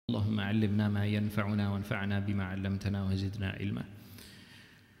اللهم علمنا ما ينفعنا وانفعنا بما علمتنا وزدنا علما.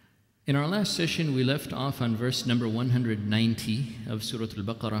 In our last session, we left off on verse number 190 of Surah Al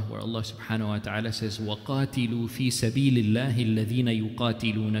Baqarah, where Allah subhanahu wa ta'ala says, وَقَاتِلُوا فِي سَبِيلِ اللَّهِ الَّذِينَ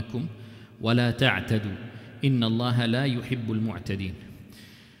يُقَاتِلُونَكُمْ وَلَا تَعْتَدُوا إِنَّ اللَّهَ لَا يُحِبُّ الْمُعْتَدِينَ.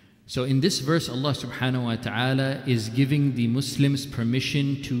 So in this verse, Allah subhanahu wa ta'ala is giving the Muslims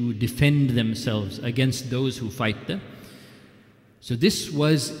permission to defend themselves against those who fight them. So this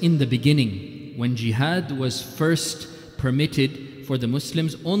was in the beginning, when jihad was first permitted for the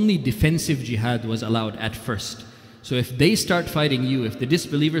Muslims. Only defensive jihad was allowed at first. So if they start fighting you, if the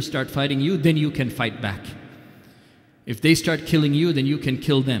disbelievers start fighting you, then you can fight back. If they start killing you, then you can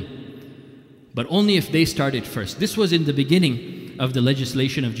kill them. But only if they started first. This was in the beginning of the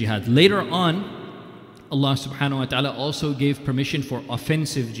legislation of jihad. Later on, Allah subhanahu wa ta'ala also gave permission for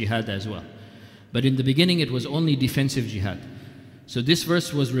offensive jihad as well. But in the beginning, it was only defensive jihad. So this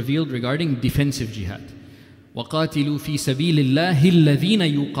verse was revealed regarding defensive jihad. وَقَاتِلُوا فِي سَبِيلِ اللَّهِ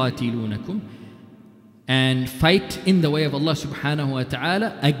الَّذِينَ يُقَاتِلُونَكُمْ, and fight in the way of Allah subhanahu wa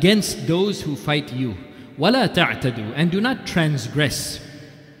ta'ala against those who fight you. وَلَا تَعْتَدُوا, and do not transgress.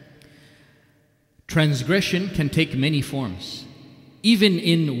 Transgression can take many forms. Even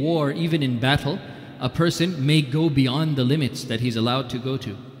in war, even in battle, a person may go beyond the limits that he's allowed to go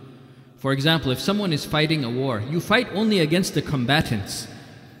to. For example, if someone is fighting a war, you fight only against the combatants.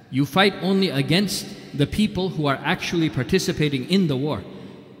 You fight only against the people who are actually participating in the war.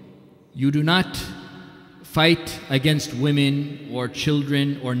 You do not fight against women or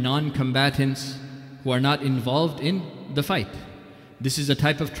children or non-combatants who are not involved in the fight. This is a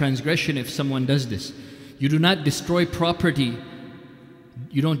type of transgression if someone does this. You do not destroy property.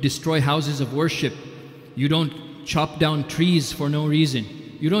 You don't destroy houses of worship. You don't chop down trees for no reason.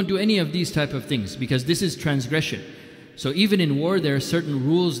 You don't do any of these type of things, because this is transgression. So even in war, there are certain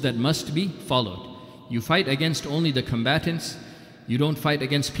rules that must be followed. You fight against only the combatants. You don't fight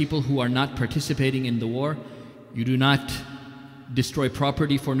against people who are not participating in the war. You do not destroy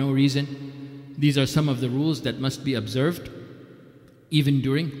property for no reason. These are some of the rules that must be observed even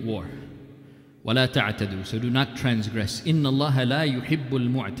during war. وَلَا تَعْتَدُوا, so do not transgress. إِنَّ اللَّهَ لَا يُحِبُّ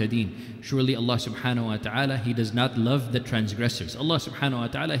الْمُعْتَدِينَ. Surely Allah subhanahu wa ta'ala, He does not love the transgressors. Allah subhanahu wa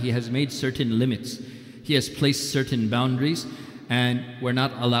ta'ala, He has made certain limits. He has placed certain boundaries, and we're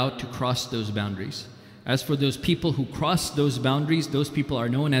not allowed to cross those boundaries. As for those people who cross those boundaries, those people are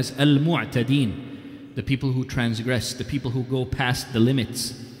known as al-mu'tadeen, the people who transgress, the people who go past the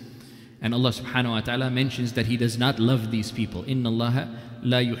limits. And Allah subhanahu wa ta'ala mentions that He does not love these people. إِنَّ اللَّهَ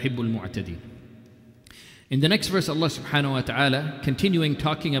لَا يُحِبُّ الْمُعْتَدِينَ. In the next verse, Allah subhanahu wa ta'ala, continuing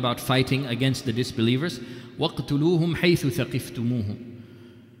talking about fighting against the disbelievers, وَاقْتُلُوهُمْ حَيْثُ ثَقِفْتُمُوهُمْ,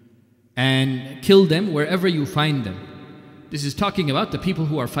 and kill them wherever you find them. This is talking about the people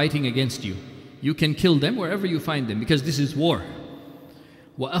who are fighting against you. You can kill them wherever you find them, because this is war.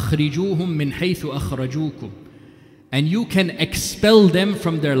 وَأَخْرِجُوهُمْ مِنْ حَيْثُ أَخْرَجُوكُمْ, and you can expel them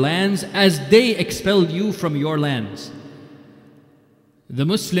from their lands as they expelled you from your lands. The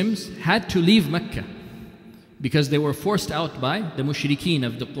Muslims had to leave Mecca because they were forced out by the mushrikeen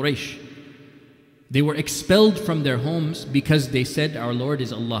of the Quraysh. They were expelled from their homes because they said, "Our Lord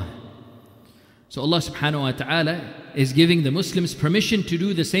is Allah." So Allah subhanahu wa ta'ala is giving the Muslims permission to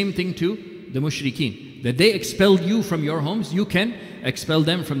do the same thing to the mushrikeen. That they expelled you from your homes, you can expel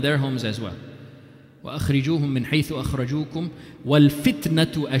them from their homes as well. وَأَخْرِجُوهُمْ مِنْ حَيْثُ أَخْرَجُوكُمْ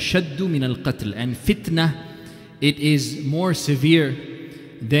وَالْفِتْنَةُ أَشَدُّ مِنَ الْقَتْلِ. And fitna, it is more severe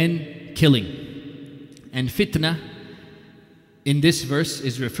than killing. And fitna in this verse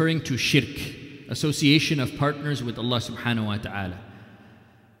is referring to shirk, association of partners with Allah subhanahu wa ta'ala.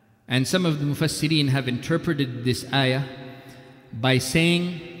 And some of the mufassirin have interpreted this ayah by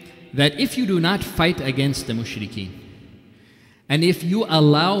saying that if you do not fight against the mushrikeen, and if you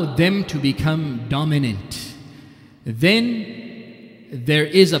allow them to become dominant, then there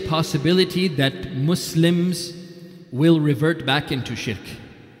is a possibility that Muslims will revert back into shirk.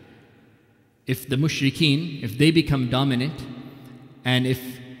 If the mushrikeen, if they become dominant, and if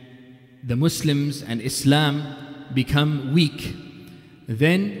the Muslims and Islam become weak,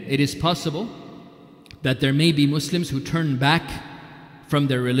 then it is possible that there may be Muslims who turn back from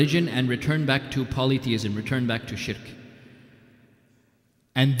their religion and return back to polytheism, return back to shirk.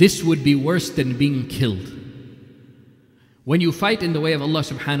 And this would be worse than being killed. When you fight in the way of Allah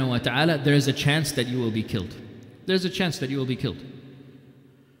subhanahu wa ta'ala, there is a chance that you will be killed. There's a chance that you will be killed.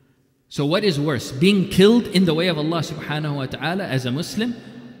 So what is worse, being killed in the way of Allah subhanahu wa ta'ala as a Muslim,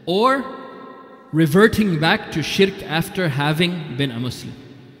 or reverting back to shirk after having been a Muslim?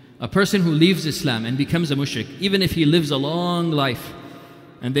 A person who leaves Islam and becomes a mushrik, even if he lives a long life,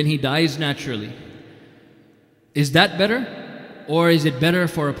 and then he dies naturally. Is that better? Or is it better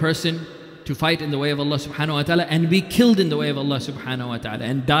for a person to fight in the way of Allah subhanahu wa ta'ala and be killed in the way of Allah subhanahu wa ta'ala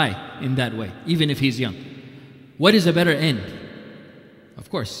and die in that way, even if he's young? What is a better end? Of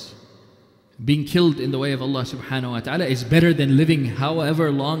course, being killed in the way of Allah subhanahu wa ta'ala is better than living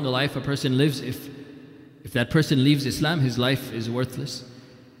however long a life a person lives. If that person leaves Islam, his life is worthless.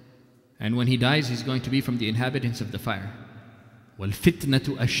 And when he dies, he's going to be from the inhabitants of the fire.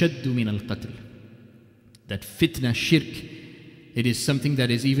 وَالْفِتْنَةُ أَشَدُّ مِنَ الْقَتْلِ. That fitna, shirk, it is something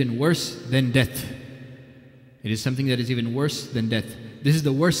that is even worse than death. It is something that is even worse than death. This is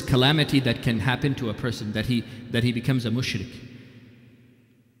the worst calamity that can happen to a person, that he becomes a mushrik.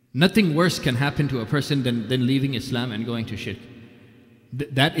 Nothing worse can happen to a person than leaving Islam and going to shirk.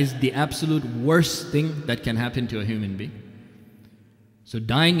 That is the absolute worst thing that can happen to a human being. So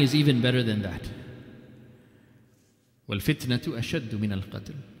dying is even better than that. وَالْفِتْنَةُ أَشَدُّ مِنَ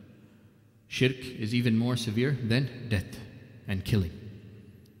الْقَتْلِ. Shirk is even more severe than death and killing.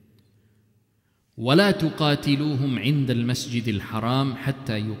 وَلَا تُقَاتِلُوهُمْ عِنْدَ الْمَسْجِدِ الْحَرَامِ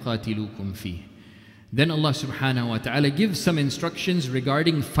حَتَّى يُقَاتِلُوكُمْ فِيهِ. Then Allah subhanahu wa ta'ala gives some instructions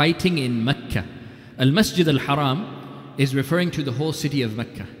regarding fighting in Mecca. Al-Masjid al-Haram is referring to the whole city of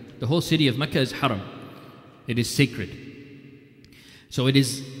Mecca. The whole city of Mecca is haram. It is sacred. So it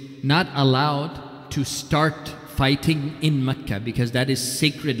is not allowed to start fighting in Mecca because that is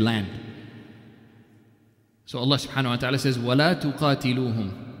sacred land. So Allah subhanahu wa ta'ala says, وَلَا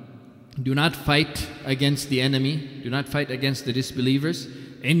تُقَاتِلُوهُمْ. Do not fight against the enemy, do not fight against the disbelievers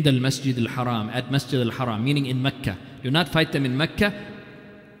عند المسجد الحرام, at Masjid al-Haram, meaning in Mecca. Do not fight them in Mecca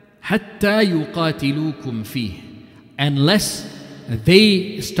حتى يقاتلوكم فيه, unless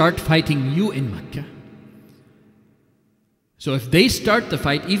they start fighting you in Mecca. So if they start the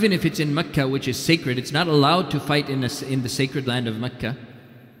fight, even if it's in Mecca, which is sacred, it's not allowed to fight in the sacred land of Mecca.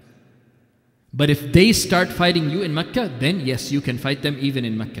 But if they start fighting you in Mecca, then yes, you can fight them even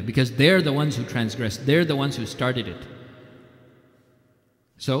in Mecca, because they're the ones who transgressed, they're the ones who started it.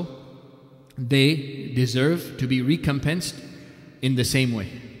 So they deserve to be recompensed in the same way.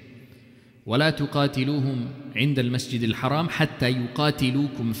 وَلَا تُقَاتِلُوهُمْ عِنْدَ الْمَسْجِدِ الْحَرَامِ حَتَّى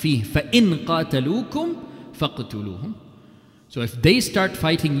يُقَاتِلُوكُمْ فِيهِ فَإِنْ قَاتَلُوكُمْ فَاقْتُلُوهُمْ. So if they start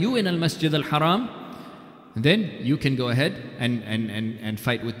fighting you in al-Masjid al-Haram, then you can go ahead and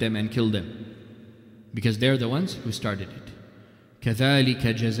fight with them and kill them, because they're the ones who started it. كَذَلِكَ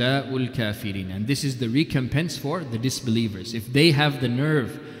جَزَاءُ الْكَافِرِينَ. And this is the recompense for the disbelievers. If they have the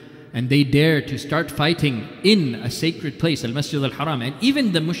nerve and they dare to start fighting in a sacred place, al-Masjid al-Haram, and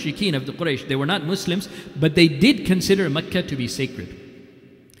even the mushrikeen of the Quraysh, they were not Muslims, but they did consider Mecca to be sacred.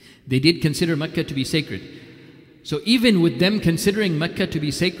 They did consider Mecca to be sacred. So even with them considering Mecca to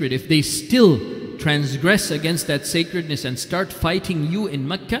be sacred, if they still transgress against that sacredness and start fighting you in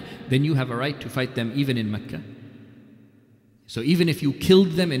Mecca, then you have a right to fight them even in Mecca. So even if you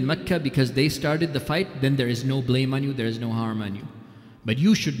killed them in Mecca because they started the fight, then there is no blame on you, there is no harm on you. But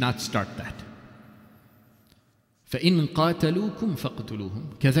you should not start that. فَإِنْ قَاتَلُوكُمْ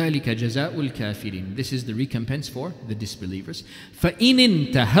فَاقْتُلُوهُمْ كَذَلِكَ جَزَاءُ الْكَافِرِينَ. This is the recompense for the disbelievers.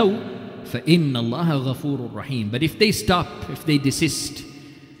 فَإِنْ انْتَهَوْا فَإِنَّ اللَّهَ غَفُورٌ رَحِيمٌ. But if they stop, if they desist,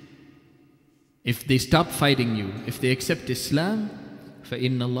 if they stop fighting you, if they accept Islam,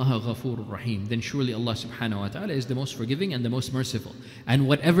 فَإِنَّ اللَّهَ غَفُورٌ رَحِيمٌ, then surely Allah subhanahu wa ta'ala is the most forgiving and the most merciful. And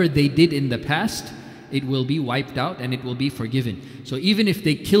whatever they did in the past, it will be wiped out and it will be forgiven. So even if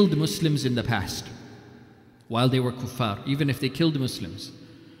they killed Muslims in the past, while they were kuffar, even if they killed Muslims,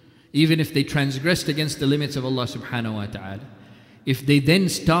 even if they transgressed against the limits of Allah subhanahu wa ta'ala, if they then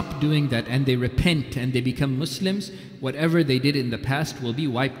stop doing that and they repent and they become Muslims, whatever they did in the past will be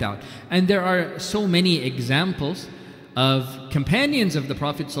wiped out. And there are so many examples of companions of the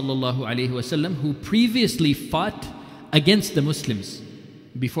Prophet ﷺ who previously fought against the Muslims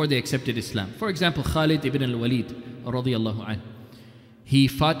before they accepted Islam. For example, Khalid ibn al-Walid radiyallahu anhu. He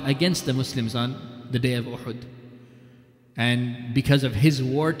fought against the Muslims on the day of Uhud. And because of his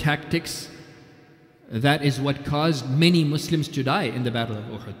war tactics, that is what caused many Muslims to die in the Battle of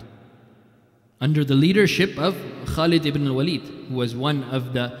Uhud. Under the leadership of Khalid ibn al-Walid, who was one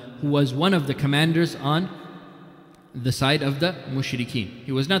of the commanders on the side of the mushrikeen.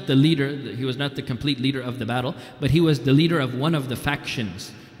 He was not the leader, he was not the complete leader of the battle, but he was the leader of one of the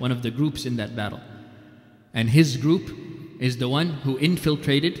factions, one of the groups in that battle. And his group is the one who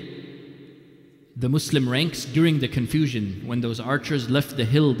infiltrated the Muslim ranks during the confusion when those archers left the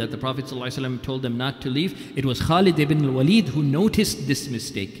hill that the Prophet ﷺ told them not to leave. It was Khalid ibn al-Walid who noticed this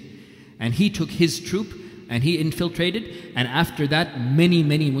mistake, and he took his troop and he infiltrated, and after that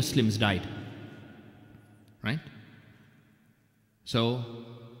many Muslims died. Right? So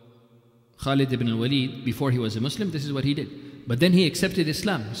Khalid ibn al-Walid, before he was a Muslim, this is what he did. But then he accepted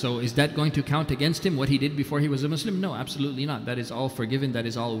Islam. So is that going to count against him, what he did before he was a Muslim? No, absolutely not. That is all forgiven, that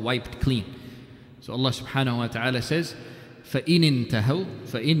is all wiped clean. So Allah subhanahu wa ta'ala says, فَإِنِ انْتَهَوْا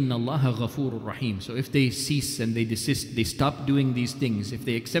فَإِنَّ اللَّهَ غَفُورٌ رَحِيمٌ. So if they cease and they desist, they stop doing these things, if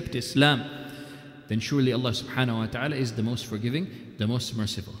they accept Islam, then surely Allah subhanahu wa ta'ala is the most forgiving, the most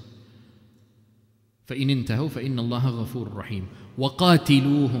merciful. فَإِنِ انْتَهَوْا فَإِنَّ اللَّهَ غَفُورٌ رَحِيمٌ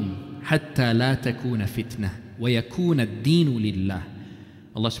وَقَاتِلُوهُمْ حَتَّى لَا تَكُونَ فِتْنَةٌ وَيَكُونَ الدِّينُ لِلَّهِ.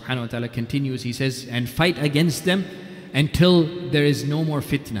 Allah subhanahu wa ta'ala continues, He says, and fight against them until there is no more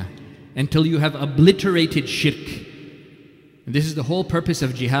fitna, until you have obliterated shirk. And this is the whole purpose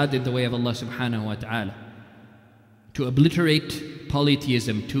of jihad in the way of Allah subhanahu wa ta'ala. To obliterate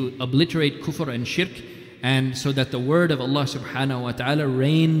polytheism, to obliterate kufr and shirk, and so that the word of Allah subhanahu wa ta'ala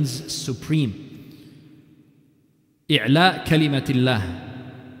reigns supreme. إِعْلَاء كَلِمَةِ اللَّهِ,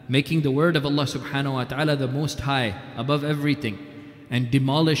 making the word of Allah subhanahu wa ta'ala the most high, above everything, and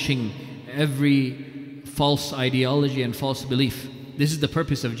demolishing every false ideology and false belief. This is the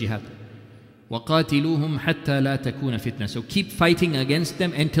purpose of jihad. وَقَاتِلُوهُمْ حَتَّى لَا تَكُونَ فِتْنَةٌ. So keep fighting against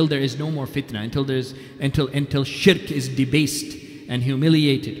them until there is no more fitna, until shirk is debased and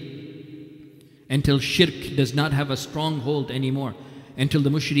humiliated, until shirk does not have a strong hold anymore, until the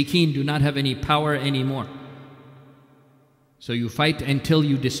mushrikeen do not have any power anymore. So you fight until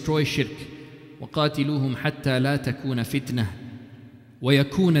you destroy shirk. وَقَاتِلُوهُمْ حَتَّى لَا تَكُونَ فِتْنَةٌ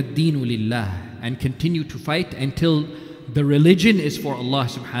وَيَكُونَ الدِّينُ لِلَّهِ. And continue to fight until the religion is for Allah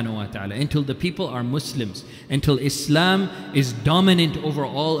subhanahu wa ta'ala, until the people are Muslims, until Islam is dominant over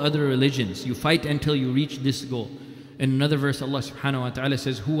all other religions. You fight until you reach this goal. In another verse, Allah subhanahu wa ta'ala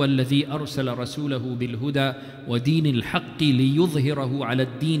says, هُوَ الَّذِي أَرْسَلَ رَسُولَهُ بِالْهُدَى وَدِينِ الْحَقِّ لِيُظْهِرَهُ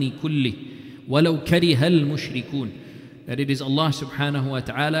عَلَى الدِّينِ كُلِّهِ وَلَوْ كَرِهَ الْمُشْرِكُونَ. That it is Allah subhanahu wa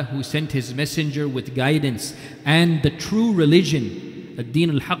ta'ala who sent His messenger with guidance and the true religion. Ad-Din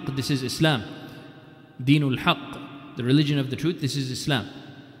al-Haqq, this is Islam. Din al-Haqq, the religion of the truth, this is Islam.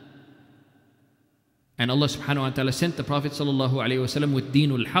 And Allah subhanahu wa ta'ala sent the Prophet sallallahu alayhi wa sallam with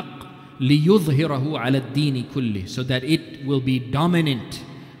Din al-Haqq لِيُظْهِرَهُ عَلَى الدِّينِ كُلِّهِ, so that it will be dominant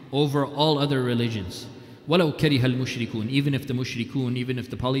over all other religions. وَلَوْ كَرِهَ الْمُشْرِكُونَ. Even if the mushrikun, even if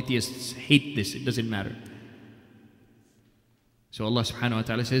the polytheists hate this, it doesn't matter. So Allah subhanahu wa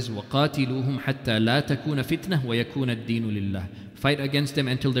ta'ala says, وَقَاتِلُوهُمْ حَتَّى لَا تَكُونَ فِتْنَةٌ وَيَكُونَ الدِّينُ لِلَّهِ. Fight against them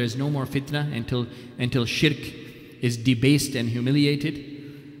until there is no more fitna, until shirk is debased and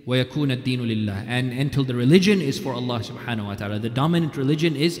humiliated. وَيَكُونَ الدِّينُ لِلَّهِ. And until the religion is for Allah subhanahu wa ta'ala. The dominant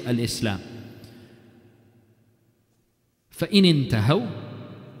religion is al-Islam. فَإِنِ انْتَهَوْا.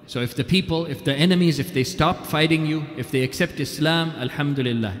 So if the people, if the enemies, if they stop fighting you, if they accept Islam,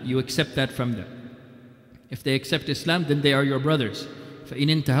 alhamdulillah, you accept that from them. If they accept Islam, then they are your brothers.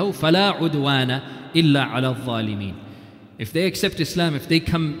 فَإِنِ انْتَهَوْا فَلَا عُدْوَانَ إِلَّا عَلَى الظَّالِمِينَ. If they accept Islam, if they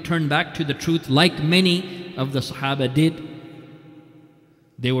turn back to the truth, like many of the Sahaba did,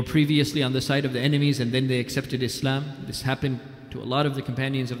 they were previously on the side of the enemies and then they accepted Islam. This happened to a lot of the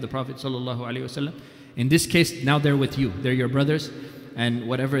companions of the Prophet ﷺ. In this case, now they're with you. They're your brothers, and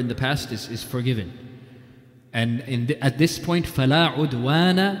whatever in the past is forgiven. And at this point, فَلَا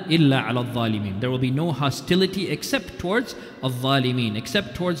عُدْوَانَ إِلَّا عَلَى الظَّالِمِينَ. There will be no hostility except towards الظَّالِمِينَ,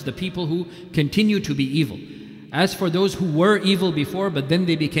 except towards the people who continue to be evil. As for those who were evil before, but then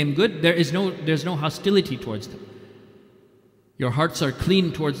they became good, there's no hostility towards them. Your hearts are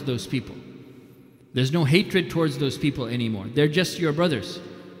clean towards those people. There's no hatred towards those people anymore. They're just your brothers.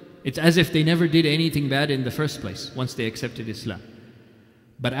 It's as if they never did anything bad in the first place once they accepted Islam.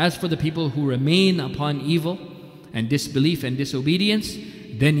 But as for the people who remain upon evil and disbelief and disobedience,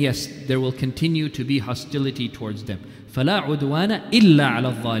 then yes, there will continue to be hostility towards them. فَلَا عُدْوَانَ إِلَّا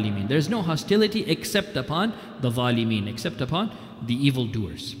عَلَى الظَّالِمِينَ. There is no hostility except upon the ظالمين, except upon the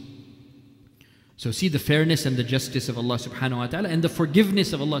evildoers. So see the fairness and the justice of Allah subhanahu wa ta'ala and the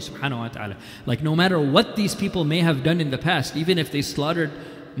forgiveness of Allah subhanahu wa ta'ala. Like no matter what these people may have done in the past, even if they slaughtered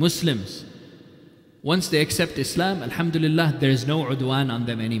Muslims, once they accept Islam, alhamdulillah, there is no udwan on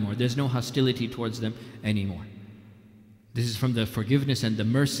them anymore. There's no hostility towards them anymore. This is from the forgiveness and the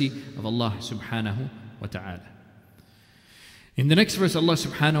mercy of Allah subhanahu wa ta'ala. In the next verse, Allah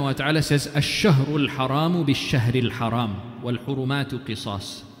subhanahu wa ta'ala says, الشهر الحرام بالشهر الحرام والحرمات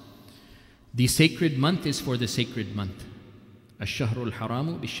قصاص. The sacred month is for the sacred month. الشهر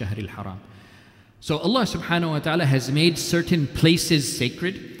الحرام بالشهر الحرام. So Allah subhanahu wa ta'ala has made certain places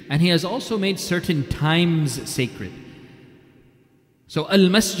sacred, and He has also made certain times sacred. So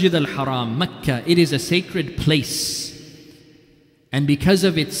Al-Masjid Al-Haram, Mecca, it is a sacred place. And because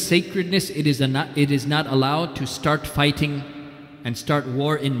of its sacredness, it is not allowed to start fighting and start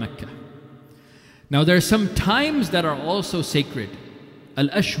war in Mecca. Now there are some times that are also sacred.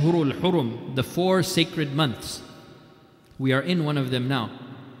 Al-Ashhurul Hurum, the 4 sacred months. We are in one of them now.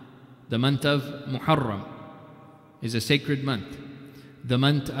 The month of Muharram is a sacred month. The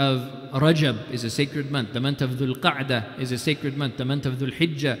month of Rajab is a sacred month. The month of Dhul Qa'dah is a sacred month. The month of Dhul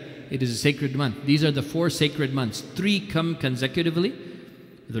Hijjah, it is a sacred month. These are the 4 sacred months. 3 come consecutively,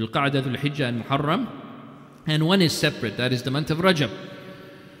 Dhul Qa'dah, Dhul Hijjah and Muharram. And 1 is separate, that is the month of Rajab.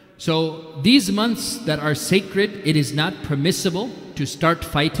 So these months that are sacred, it is not permissible to start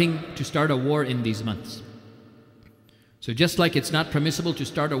fighting, to start a war in these months. So just like it's not permissible to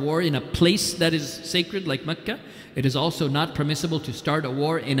start a war in a place that is sacred like Mecca, it is also not permissible to start a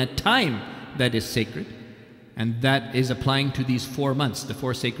war in a time that is sacred. And that is applying to these 4 months, the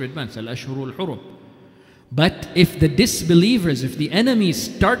 4 sacred months, Al-Ashhurul Hurum. But if the disbelievers, if the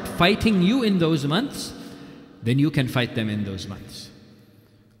enemies start fighting you in those months, then you can fight them in those months.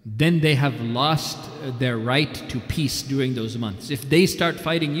 Then they have lost their right to peace during those months. If they start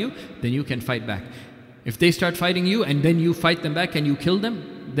fighting you, then you can fight back. If they start fighting you and then you fight them back and you kill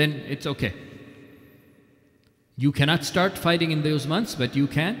them, then it's okay. You cannot start fighting in those months, but you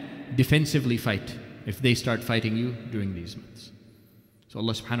can defensively fight if they start fighting you during these months. So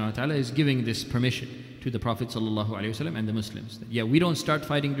Allah subhanahu wa ta'ala is giving this permission to the Prophet sallallahu alaihi wasallam and the Muslims. That, yeah, we don't start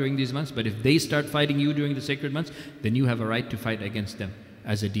fighting during these months, but if they start fighting you during the sacred months, then you have a right to fight against them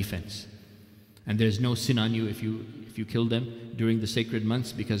as a defense. And there is no sin on you if you kill them during the sacred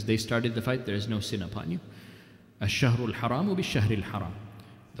months because they started the fight. There is no sin upon you. Ash-shahrul haramu bish-shahril haram.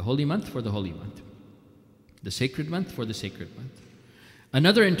 The holy month for the holy month. The sacred month for the sacred month.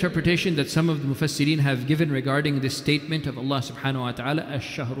 Another interpretation that some of the mufassirin have given regarding this statement of Allah subhanahu wa ta'ala,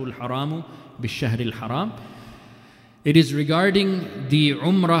 Ash-shahrul haramu bish-shahril haram, it is regarding the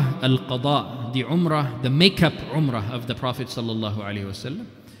Umrah al-Qada, the Umrah, the make-up Umrah of the Prophet sallallahu alaihi wasallam.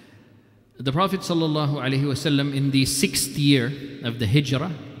 The Prophet sallallahu alaihi wasallam, in the 6th year of the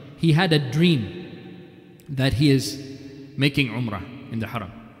Hijrah, he had a dream that he is making Umrah in the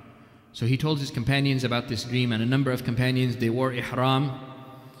Haram. So he told his companions about this dream, and a number of companions, they wore ihram,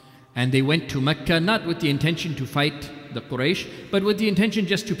 and they went to Mecca, not with the intention to fight the Quraysh, but with the intention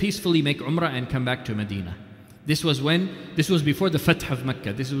just to peacefully make Umrah and come back to Medina. This was before the Fath of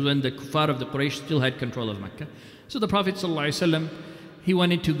Mecca. This was when the kuffar of the Quraysh still had control of Mecca. So the Prophet ﷺ, he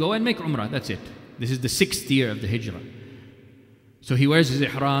wanted to go and make Umrah, that's it. This is the 6th year of the Hijrah. So he wears his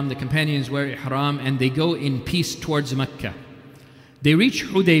ihram, the companions wear ihram, and they go in peace towards Mecca. They reach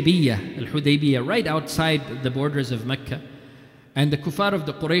Hudaybiyah, Al-Hudaybiyah, right outside the borders of Mecca. And the kuffar of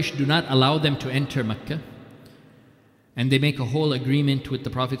the Quraysh do not allow them to enter Mecca. And they make a whole agreement with the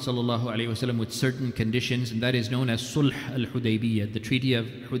Prophet ﷺ with certain conditions, and that is known as Sulh al-Hudaybiyah, the Treaty of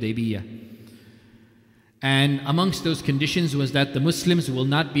Hudaybiyah. And amongst those conditions was that the Muslims will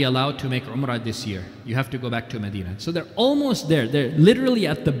not be allowed to make Umrah this year. You have to go back to Medina. So they're almost there. They're literally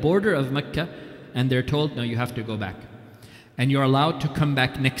at the border of Mecca, and they're told, no, you have to go back. And you're allowed to come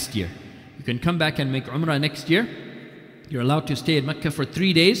back next year. You can come back and make Umrah next year. You're allowed to stay in Mecca for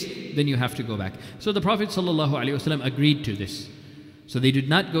 3 days, then you have to go back. So the Prophet ﷺ agreed to this. So they did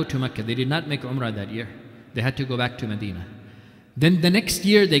not go to Mecca. They did not make Umrah that year. They had to go back to Medina. Then the next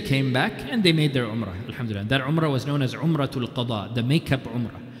year they came back and they made their Umrah. Alhamdulillah. That Umrah was known as Umratul Qada, the make-up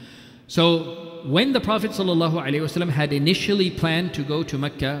Umrah. So when the Prophet ﷺ had initially planned to go to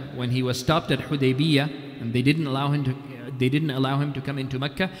Mecca, when he was stopped at Hudaybiyah and they didn't allow him to come into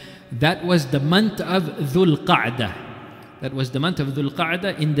Mecca, that was the month of Dhul Qa'dah. That was the month of Dhul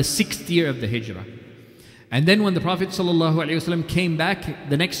Qa'dah in the 6th year of the Hijrah. And then when the Prophet ﷺ came back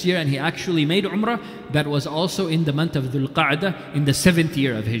the next year and he actually made Umrah, that was also in the month of Dhul Qa'dah in the 7th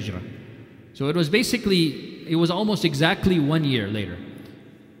year of Hijrah. So it was almost exactly 1 year later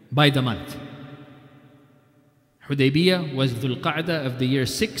by the month. Hudaybiyah was Dhul Qa'dah of the year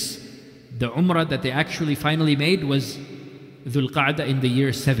 6. The Umrah that they actually finally made was Dhul Qa'dah in the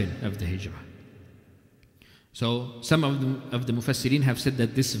year 7 of the Hijrah. So some of the Mufassirin have said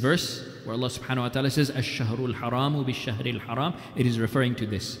that this verse where Allah subhanahu wa ta'ala says Ash-shahrul haramu bish-shahril haram, it is referring to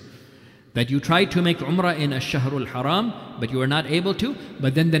this. That you tried to make Umrah in Ash-shahrul haram, but you were not able to.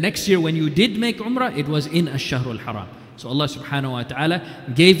 But then the next year when you did make Umrah, it was in Ash-shahrul haram. So Allah subhanahu wa ta'ala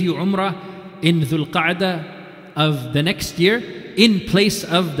gave you Umrah in Dhul Qa'dah of the next year in place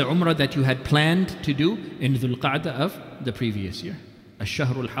of the Umrah that you had planned to do in Dhul Qa'dah of the previous year.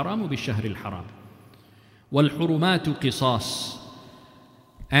 Ash-shahrul haramu bish-shahril haram. وَالْحُرُمَاتُ قِصَاص.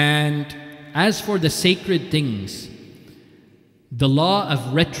 And as for the sacred things, the law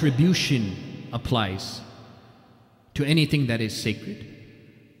of retribution applies to anything that is sacred.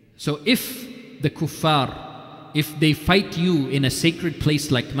 So if the kuffar if they fight you in a sacred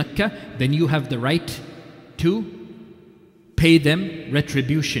place like Mecca, then you have the right to pay them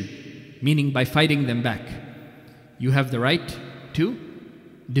retribution, meaning by fighting them back. You have the right to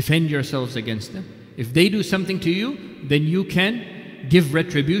defend yourselves against them. If they do something to you, then you can give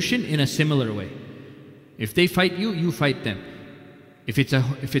retribution in a similar way. If they fight you, you fight them. If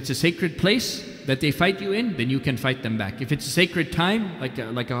it's a sacred place that they fight you in, then you can fight them back. If it's a sacred time, like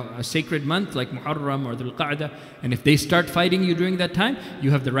a sacred month, like Muharram or Dhul Qa'dah, and if they start fighting you during that time,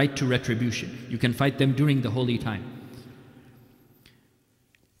 you have the right to retribution. You can fight them during the holy time.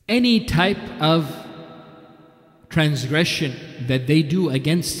 Any type of transgression that they do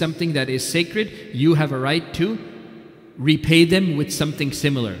against something that is sacred, you have a right to repay them with something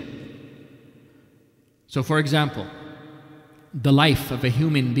similar. So for example, the life of a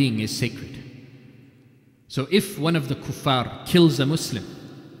human being is sacred. So if one of the kuffar kills a Muslim,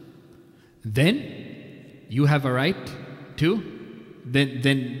 then you have a right to,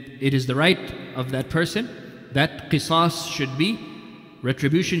 then it is the right of that person that qisas should be,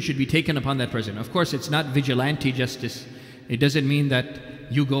 retribution should be taken upon that person. Of course, it's not vigilante justice. It doesn't mean that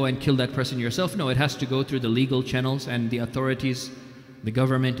you go and kill that person yourself. No, it has to go through the legal channels, and the authorities, the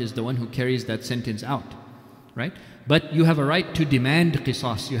government is the one who carries that sentence out, right? But you have a right to demand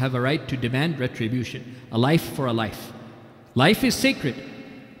qisas. You have a right to demand retribution. A life for a life. Life is sacred.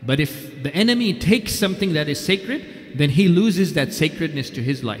 But if the enemy takes something that is sacred, then he loses that sacredness to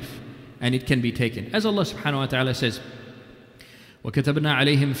his life, and it can be taken. As Allah subhanahu wa ta'ala says, وَكَتَبْنَا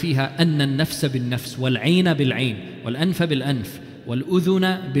عَلَيْهِمْ فِيهَا أَنَّ النَّفْسَ بِالنَّفْسِ وَالْعَيْنَ بِالْعَيْنِ وَالْأَنْفَ بِالْأَنْفِ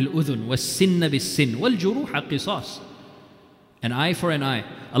وَالْأُذُنَ بِالْأُذُنِ وَالسِّنَّ بِالسِّنِّ وَالْجُرُوحَ قِصَاص. An eye for an eye,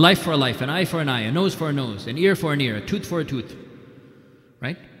 a life for a life, an eye for an eye, a nose for a nose, an ear for an ear, a tooth for a tooth.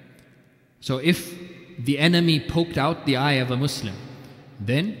 Right? So if the enemy poked out the eye of a Muslim,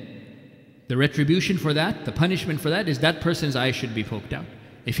 then the retribution for that, the punishment for that, is that person's eye should be poked out.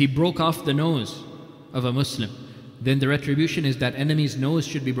 If he broke off the nose of a Muslim, then the retribution is that enemy's nose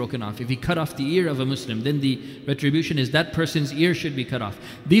should be broken off. If he cut off the ear of a Muslim, then the retribution is that person's ear should be cut off.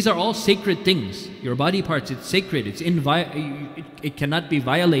 These are all sacred things. Your body parts, it's sacred. It cannot be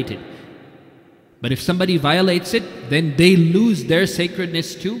violated. But if somebody violates it, then they lose their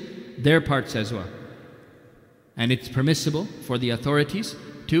sacredness to their parts as well. And it's permissible for the authorities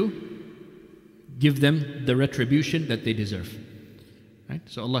to give them the retribution that they deserve. Right?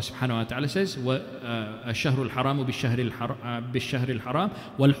 So Allah subhanahu wa ta'ala says, الشهر الحرام بالشهر الحرام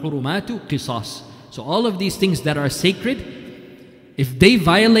والحرمات قصاص. So all of these things that are sacred, if they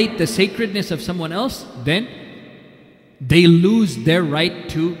violate the sacredness of someone else, then they lose their right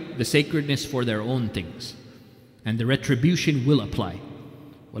to the sacredness for their own things. And the retribution will apply.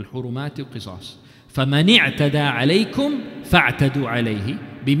 والحرمات قصاص. فمن اعتدى عليكم فاعتدوا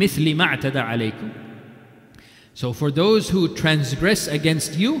عليه بمثل ما اعتدى عليكم. So for those who transgress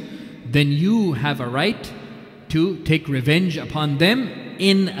against you, then you have a right to take revenge upon them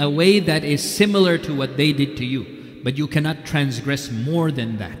in a way that is similar to what they did to you. But you cannot transgress more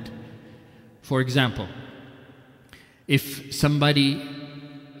than that. For example, if somebody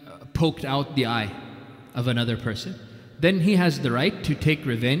poked out the eye of another person, then he has the right to take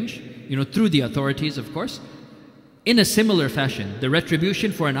revenge, through the authorities, of course, in a similar fashion. The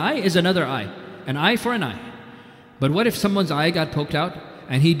retribution for an eye is another eye, an eye for an eye. But what if someone's eye got poked out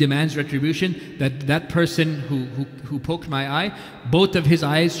and he demands retribution that person who poked my eye, both of his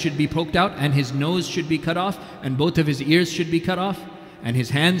eyes should be poked out and his nose should be cut off and both of his ears should be cut off and his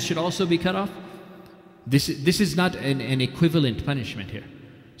hands should also be cut off? This is not an equivalent punishment here.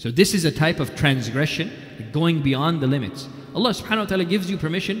 So this is a type of transgression going beyond the limits. Allah subhanahu wa ta'ala gives you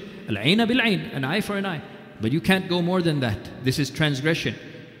permission, al-ayna bil-ayn, an eye for an eye. But you can't go more than that. This is transgression.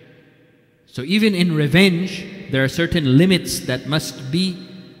 So even in revenge, there are certain limits that must be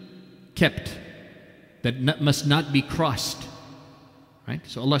kept, that must not be crossed. Right?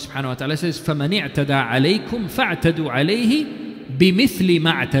 So Allah subhanahu wa ta'ala says, فَمَنِ اعْتَدَى عَلَيْكُمْ فَاعْتَدُوا عَلَيْهِ بِمِثْلِ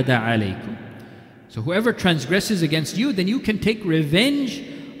مَا اعْتَدَى عَلَيْكُمْ. So whoever transgresses against you, then you can take revenge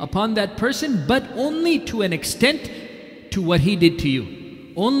upon that person, but only to an extent to what he did to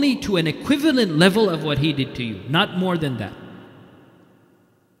you. Only to an equivalent level of what he did to you, not more than that.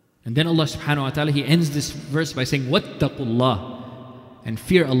 And then Allah subhanahu wa ta'ala, He ends this verse by saying, وَاتَّقُوا اللَّهِ, and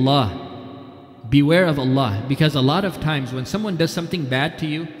fear Allah. Beware of Allah. Because a lot of times when someone does something bad to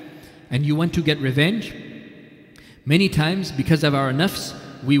you and you want to get revenge, many times because of our nafs,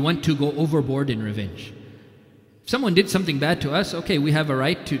 we want to go overboard in revenge. If someone did something bad to us, okay, we have a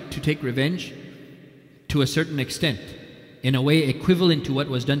right to take revenge to a certain extent, in a way equivalent to what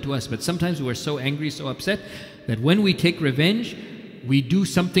was done to us. But sometimes we're so angry, so upset, that when we take revenge, we do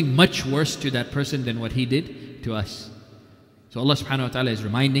something much worse to that person than what he did it to us. So Allah subhanahu wa ta'ala is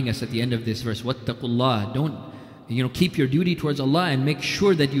reminding us at the end of this verse, wattaqullah, don't, keep your duty towards Allah and make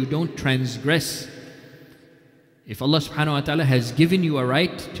sure that you don't transgress. If Allah subhanahu wa ta'ala has given you a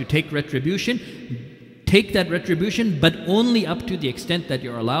right to take retribution, take that retribution, but only up to the extent that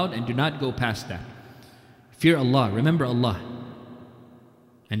you're allowed, and do not go past that. Fear Allah, remember Allah,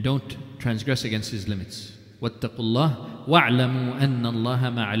 and don't transgress against His limits. Wattaqullah wa'lamu anna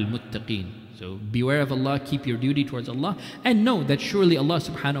Allaha ma'al muttaqeen. So beware of Allah, keep your duty towards Allah, and know that surely Allah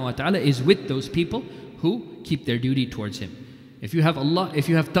subhanahu wa ta'ala is with those people who keep their duty towards Him. If you have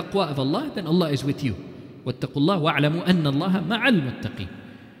taqwa of Allah, then Allah is with you. Wattaqullah wa'lamu anna Allaha ma'al muttaqeen.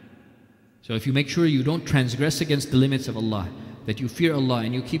 So if you make sure you don't transgress against the limits of Allah, that you fear Allah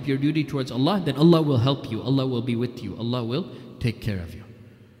and you keep your duty towards Allah, then Allah will help you, Allah will be with you, Allah will take care of you.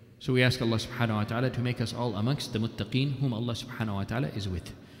 So we ask Allah subhanahu wa ta'ala to make us all amongst the muttaqeen whom Allah subhanahu wa ta'ala is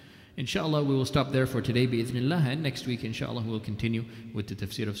with. Inshallah, we will stop there for today, bi'idhnillah, and next week, inshallah, we will continue with the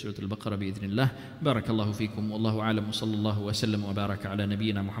tafsir of Surah Al Baqarah, bi'idhnillah. Barakallahu feekum, wallahu a'lam, wa sallallahu wa sallam wa baraka ala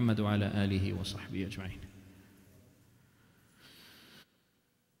nabiyyina Muhammad wa ala alihi wa sahbihi ajma'in.